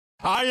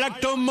I like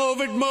to move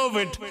it, move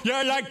it. You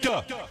like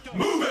to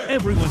move it.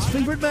 Everyone's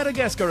favorite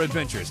Madagascar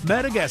adventures,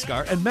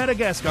 Madagascar and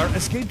Madagascar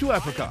Escape to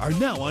Africa, are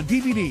now on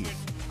DVD.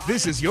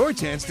 This is your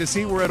chance to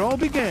see where it all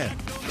began.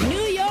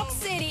 New York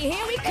City,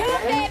 here we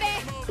come, baby!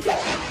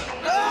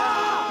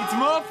 It's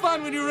more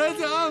fun when you raise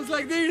your arms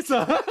like these.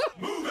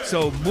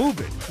 So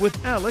move it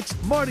with Alex,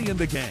 Marty, and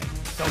the gang.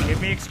 Don't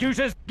give me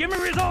excuses, give me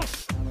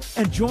results!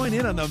 And join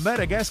in on the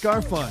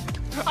Madagascar fun.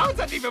 How is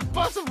that even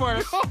possible?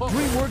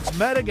 DreamWorks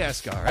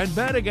Madagascar and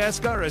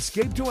Madagascar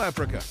Escape to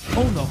Africa.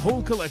 Own the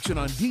whole collection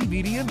on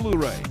DVD and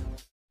Blu-ray.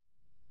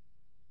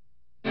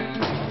 Hey,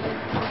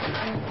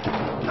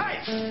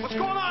 what's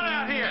going on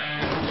out here?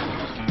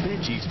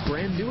 Benji's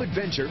brand new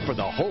adventure for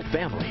the whole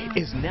family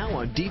is now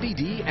on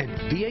DVD and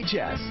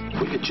VHS.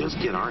 We could just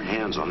get our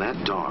hands on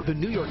that dog. The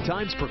New York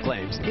Times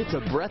proclaims it's a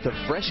breath of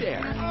fresh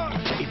air.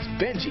 It's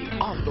Benji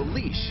off the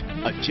leash,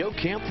 a Joe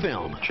Camp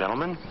film.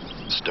 Gentlemen,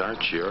 start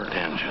your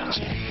engines.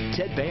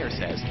 Ted Bayer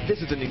says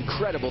this is an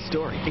incredible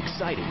story,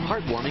 exciting,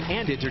 heartwarming,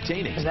 and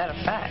entertaining. Is that a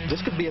fact?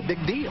 This could be a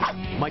big deal.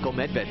 Michael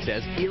Medved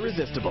says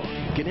irresistible.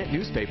 Gannett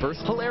Newspapers,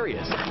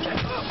 hilarious.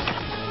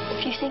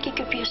 If you think he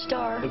could be a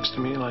star. Looks to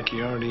me like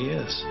he already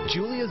is.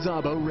 Julia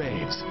Szabo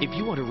raves. If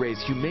you want to raise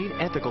humane,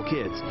 ethical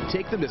kids,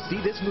 take them to see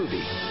this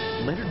movie.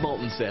 Leonard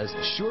Maltin says,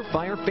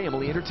 surefire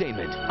family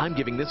entertainment. I'm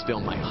giving this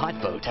film my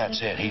hot vote.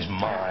 That's it, he's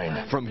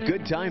mine. From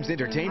Good Times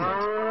Entertainment.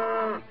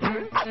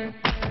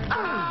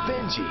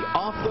 Benji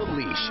Off the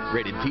Leash,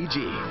 rated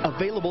PG.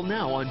 Available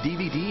now on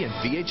DVD and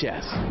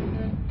VHS.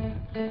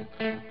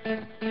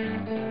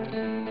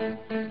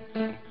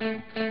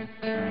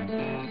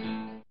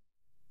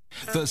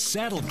 The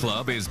Saddle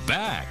Club is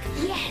back.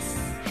 Yes!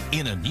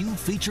 In a new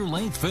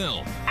feature-length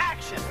film.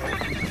 Action!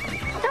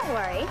 Don't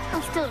worry,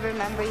 I'll still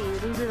remember you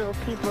little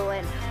people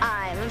when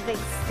I'm a big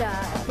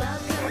star.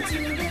 Welcome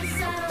to the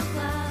Saddle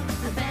Club,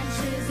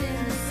 adventures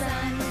in the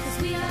sun,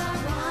 'cause we are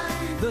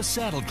one. The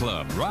Saddle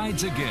Club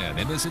rides again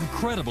in this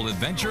incredible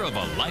adventure of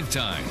a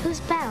lifetime. Who's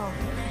Belle?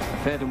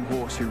 A phantom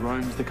horse who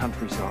roams the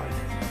countryside.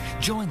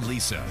 Join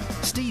Lisa,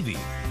 Stevie,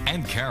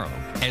 and Carol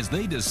as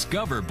they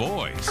discover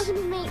boys. I'm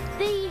gonna meet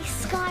the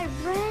Sky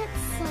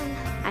Ransom.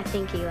 I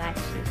think he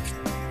likes you.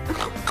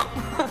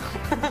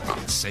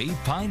 Save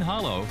Pine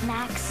Hollow.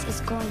 Max is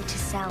going to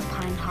sell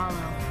Pine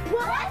Hollow.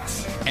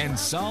 What? And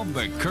solve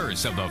the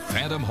curse of the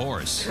Phantom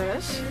Horse.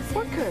 Curse?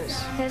 What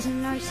curse? There's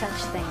no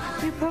such thing.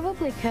 You're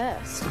probably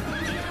cursed.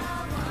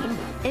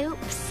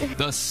 Oops.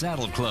 The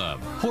Saddle Club.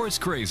 Horse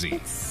Crazy.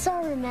 It's so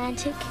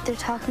romantic. They're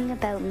talking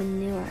about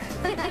manure.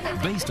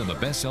 Based on the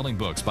best-selling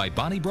books by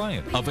Bonnie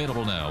Bryant.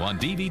 Available now on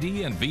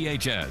DVD and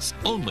VHS.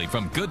 Only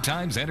from Good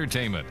Times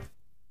Entertainment.